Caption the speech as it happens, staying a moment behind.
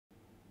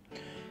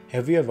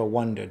Have you ever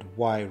wondered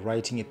why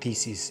writing a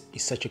thesis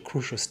is such a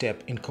crucial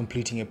step in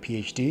completing a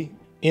PhD?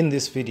 In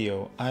this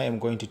video, I am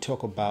going to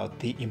talk about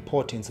the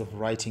importance of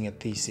writing a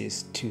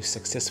thesis to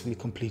successfully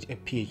complete a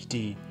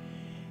PhD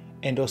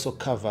and also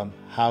cover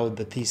how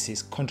the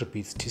thesis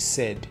contributes to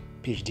said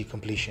PhD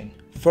completion.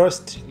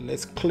 First,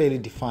 let's clearly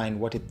define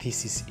what a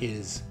thesis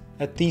is.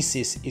 A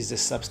thesis is a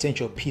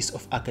substantial piece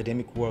of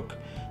academic work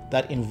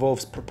that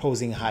involves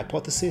proposing a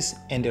hypothesis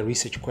and a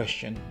research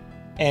question,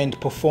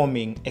 and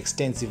performing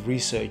extensive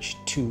research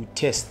to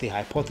test the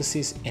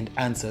hypothesis and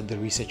answer the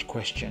research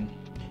question.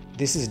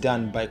 This is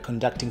done by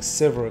conducting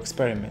several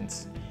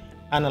experiments,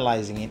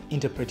 analyzing and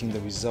interpreting the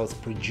results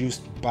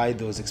produced by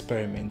those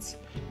experiments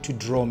to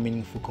draw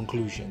meaningful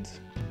conclusions.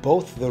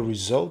 Both the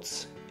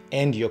results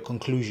and your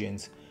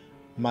conclusions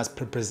must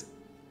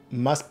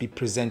be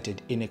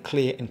presented in a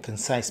clear and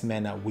concise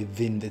manner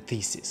within the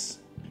thesis.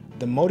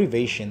 The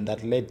motivation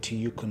that led to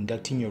you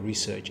conducting your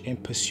research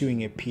and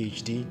pursuing a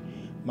PhD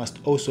must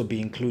also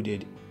be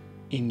included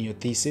in your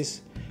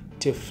thesis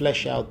to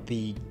flesh out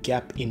the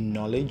gap in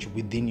knowledge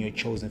within your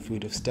chosen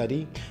field of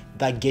study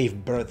that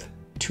gave birth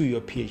to your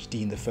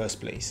PhD in the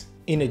first place.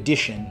 In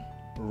addition,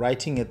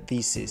 writing a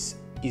thesis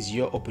is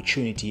your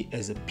opportunity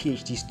as a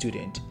PhD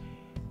student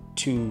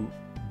to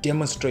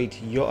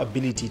demonstrate your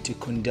ability to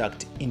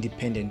conduct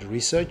independent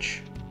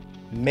research,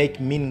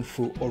 make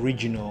meaningful,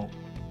 original,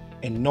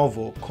 and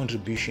novel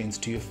contributions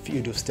to your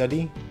field of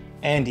study,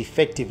 and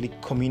effectively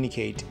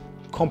communicate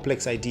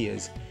complex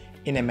ideas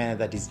in a manner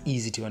that is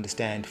easy to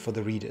understand for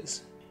the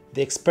readers.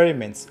 The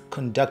experiments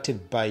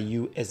conducted by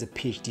you as a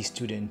PhD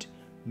student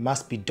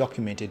must be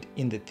documented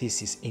in the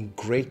thesis in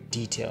great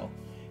detail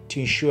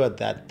to ensure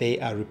that they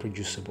are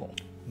reproducible.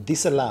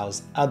 This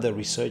allows other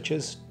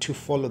researchers to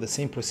follow the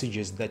same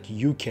procedures that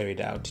you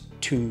carried out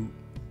to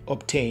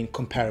obtain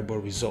comparable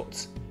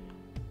results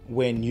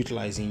when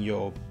utilizing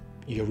your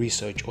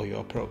research or your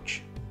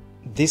approach.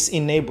 This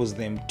enables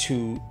them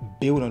to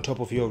build on top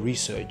of your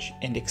research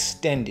and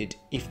extend it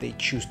if they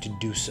choose to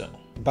do so.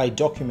 By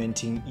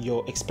documenting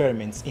your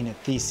experiments in a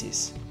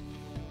thesis,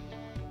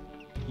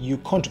 you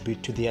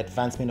contribute to the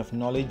advancement of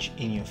knowledge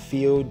in your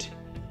field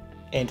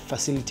and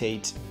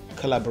facilitate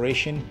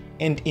collaboration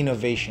and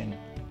innovation.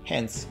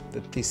 Hence,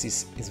 the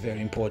thesis is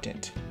very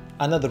important.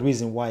 Another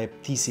reason why a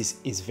thesis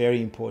is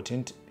very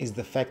important is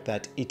the fact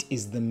that it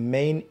is the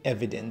main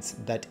evidence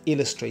that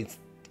illustrates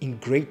in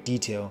great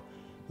detail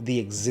the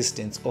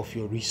existence of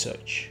your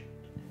research.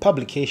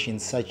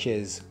 Publications such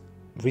as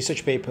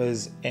research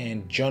papers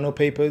and journal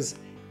papers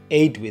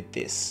aid with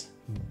this,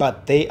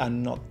 but they are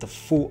not the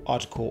full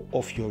article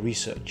of your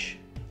research.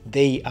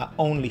 They are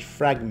only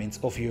fragments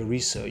of your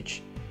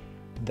research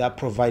that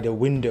provide a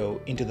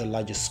window into the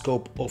larger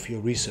scope of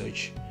your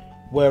research,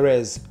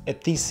 whereas a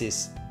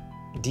thesis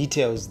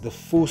details the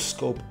full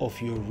scope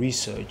of your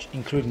research,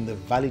 including the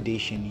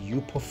validation you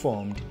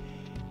performed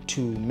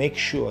to make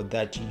sure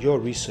that your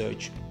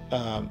research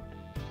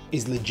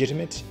is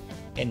legitimate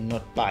and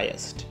not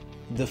biased.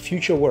 The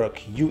future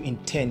work you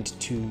intend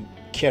to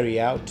carry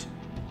out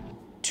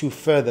to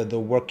further the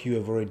work you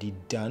have already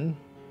done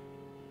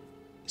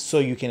so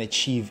you can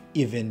achieve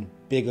even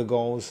bigger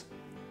goals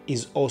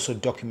is also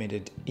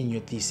documented in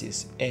your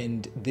thesis,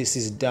 and this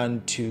is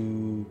done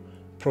to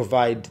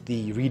provide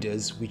the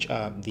readers, which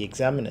are the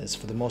examiners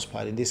for the most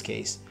part in this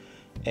case,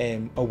 a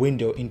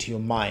window into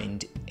your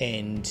mind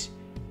and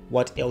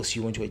what else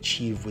you want to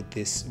achieve with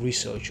this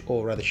research,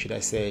 or rather should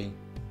I say,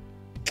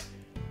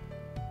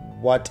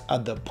 what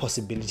other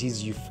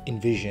possibilities you've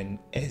envisioned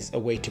as a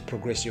way to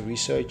progress your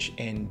research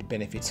and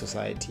benefit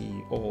society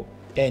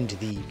and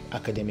the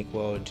academic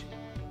world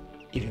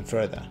even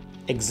further.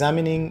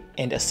 Examining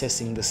and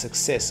assessing the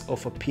success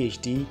of a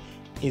PhD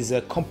is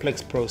a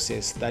complex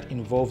process that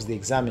involves the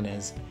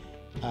examiners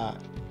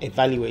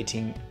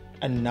evaluating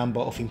a number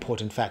of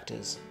important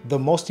factors. The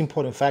most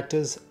important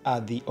factors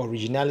are the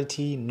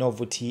originality,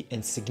 novelty,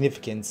 and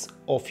significance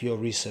of your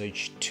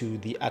research to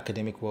the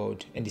academic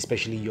world, and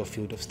especially your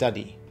field of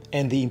study.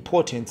 And the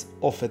importance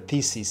of a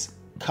thesis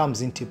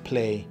comes into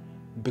play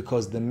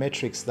because the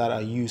metrics that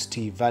are used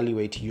to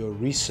evaluate your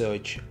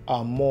research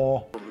are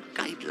more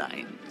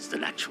guidelines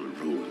than actual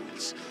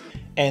rules.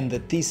 And the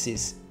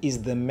thesis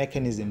is the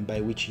mechanism by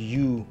which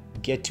you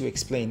get to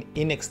explain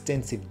in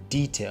extensive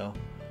detail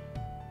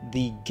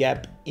the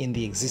gap in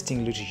the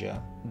existing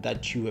literature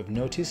that you have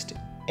noticed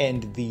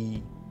and the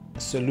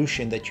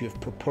solution that you have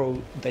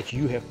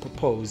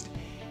proposed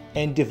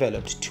and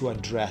developed to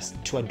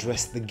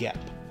address the gap,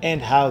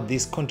 and how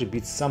this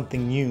contributes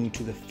something new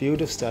to the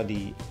field of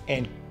study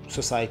and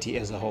society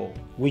as a whole,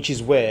 which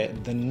is where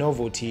the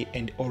novelty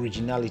and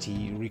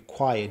originality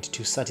required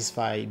to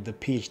satisfy the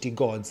PhD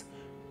gods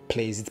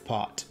plays its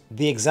part.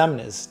 The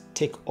examiners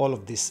take all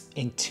of this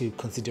into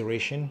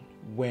consideration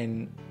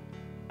when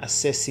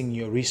assessing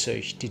your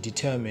research to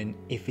determine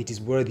if it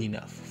is worthy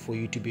enough for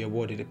you to be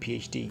awarded a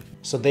PhD.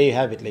 So there you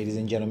have it, ladies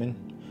and gentlemen,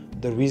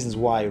 the reasons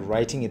why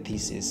writing a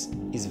thesis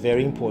is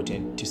very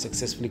important to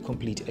successfully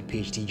complete a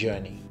PhD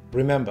journey.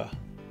 Remember,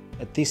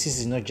 a thesis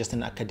is not just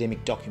an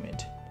academic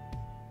document.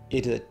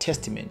 It is a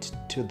testament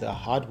to the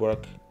hard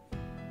work,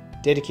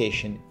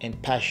 dedication, and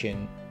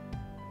passion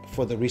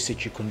for the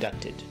research you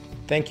conducted.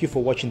 Thank you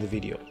for watching the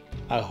video.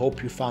 I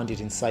hope you found it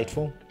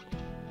insightful.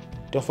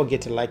 Don't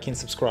forget to like and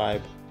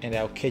subscribe, and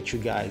I'll catch you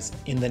guys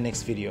in the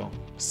next video.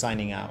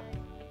 Signing out.